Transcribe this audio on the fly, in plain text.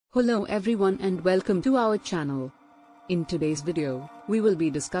Hello everyone and welcome to our channel. In today's video, we will be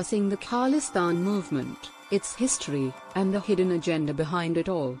discussing the Khalistan movement, its history, and the hidden agenda behind it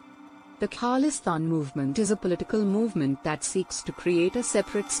all. The Khalistan movement is a political movement that seeks to create a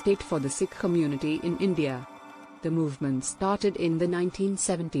separate state for the Sikh community in India. The movement started in the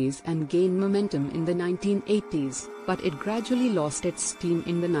 1970s and gained momentum in the 1980s, but it gradually lost its steam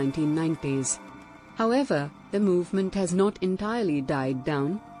in the 1990s. However, the movement has not entirely died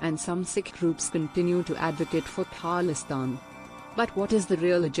down, and some Sikh groups continue to advocate for Khalistan. But what is the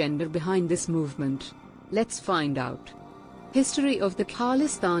real agenda behind this movement? Let's find out. History of the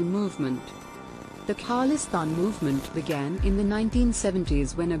Khalistan movement. The Khalistan movement began in the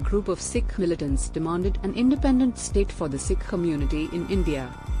 1970s when a group of Sikh militants demanded an independent state for the Sikh community in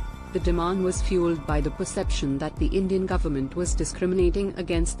India. The demand was fueled by the perception that the Indian government was discriminating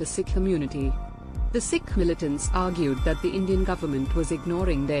against the Sikh community. The Sikh militants argued that the Indian government was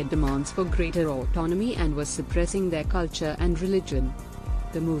ignoring their demands for greater autonomy and was suppressing their culture and religion.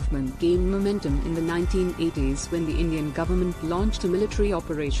 The movement gained momentum in the 1980s when the Indian government launched a military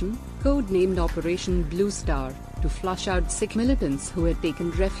operation, codenamed Operation Blue Star, to flush out Sikh militants who had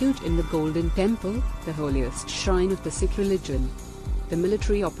taken refuge in the Golden Temple, the holiest shrine of the Sikh religion. The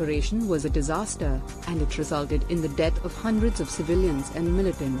military operation was a disaster, and it resulted in the death of hundreds of civilians and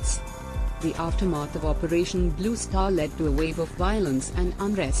militants. The aftermath of Operation Blue Star led to a wave of violence and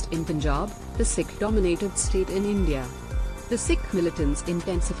unrest in Punjab, the Sikh-dominated state in India. The Sikh militants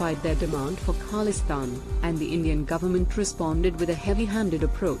intensified their demand for Khalistan, and the Indian government responded with a heavy-handed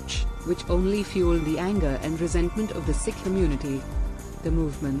approach, which only fueled the anger and resentment of the Sikh community. The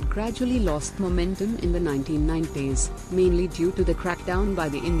movement gradually lost momentum in the 1990s, mainly due to the crackdown by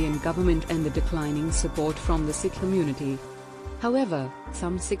the Indian government and the declining support from the Sikh community. However,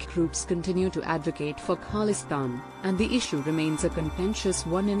 some Sikh groups continue to advocate for Khalistan, and the issue remains a contentious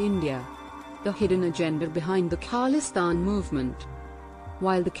one in India. The hidden agenda behind the Khalistan movement.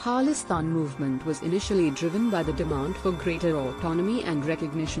 While the Khalistan movement was initially driven by the demand for greater autonomy and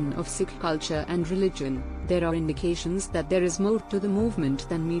recognition of Sikh culture and religion, there are indications that there is more to the movement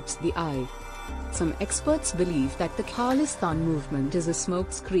than meets the eye. Some experts believe that the Khalistan movement is a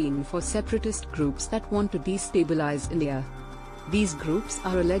smokescreen for separatist groups that want to destabilize India. These groups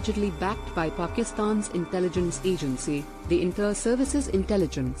are allegedly backed by Pakistan's intelligence agency, the Inter-Services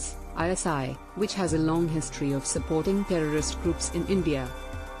Intelligence (ISI), which has a long history of supporting terrorist groups in India.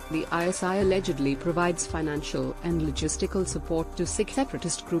 The ISI allegedly provides financial and logistical support to Sikh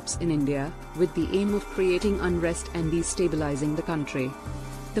separatist groups in India, with the aim of creating unrest and destabilizing the country.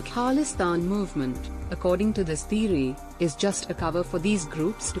 The Khalistan movement, according to this theory, is just a cover for these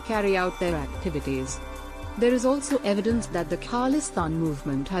groups to carry out their activities. There is also evidence that the Khalistan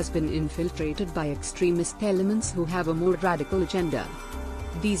movement has been infiltrated by extremist elements who have a more radical agenda.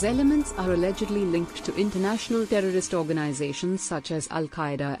 These elements are allegedly linked to international terrorist organizations such as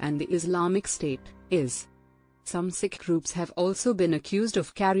Al-Qaeda and the Islamic State, IS. Some Sikh groups have also been accused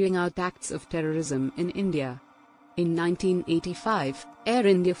of carrying out acts of terrorism in India. In 1985, Air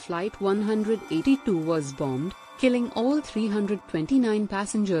India Flight 182 was bombed, killing all 329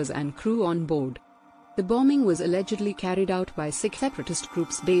 passengers and crew on board. The bombing was allegedly carried out by Sikh separatist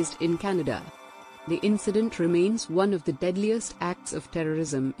groups based in Canada. The incident remains one of the deadliest acts of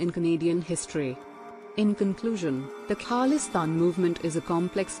terrorism in Canadian history. In conclusion, the Khalistan movement is a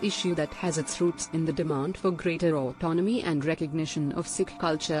complex issue that has its roots in the demand for greater autonomy and recognition of Sikh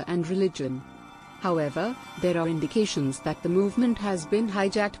culture and religion. However, there are indications that the movement has been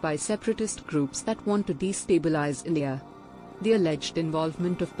hijacked by separatist groups that want to destabilize India. The alleged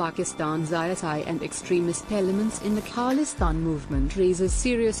involvement of Pakistan's ISI and extremist elements in the Khalistan movement raises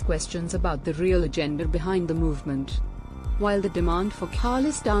serious questions about the real agenda behind the movement. While the demand for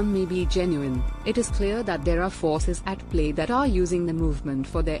Khalistan may be genuine, it is clear that there are forces at play that are using the movement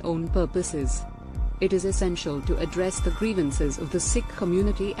for their own purposes. It is essential to address the grievances of the Sikh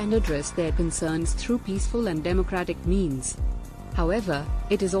community and address their concerns through peaceful and democratic means. However,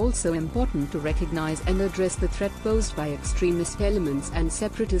 it is also important to recognize and address the threat posed by extremist elements and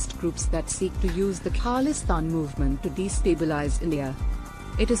separatist groups that seek to use the Khalistan movement to destabilize India.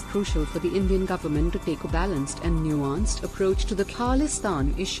 It is crucial for the Indian government to take a balanced and nuanced approach to the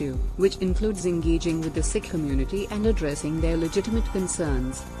Khalistan issue, which includes engaging with the Sikh community and addressing their legitimate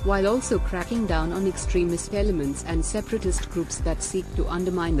concerns, while also cracking down on extremist elements and separatist groups that seek to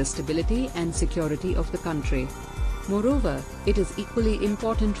undermine the stability and security of the country. Moreover, it is equally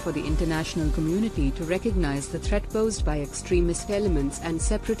important for the international community to recognize the threat posed by extremist elements and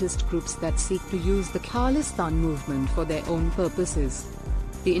separatist groups that seek to use the Khalistan movement for their own purposes.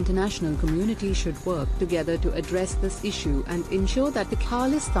 The international community should work together to address this issue and ensure that the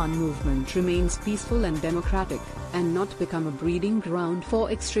Khalistan movement remains peaceful and democratic, and not become a breeding ground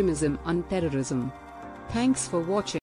for extremism and terrorism. Thanks for watching.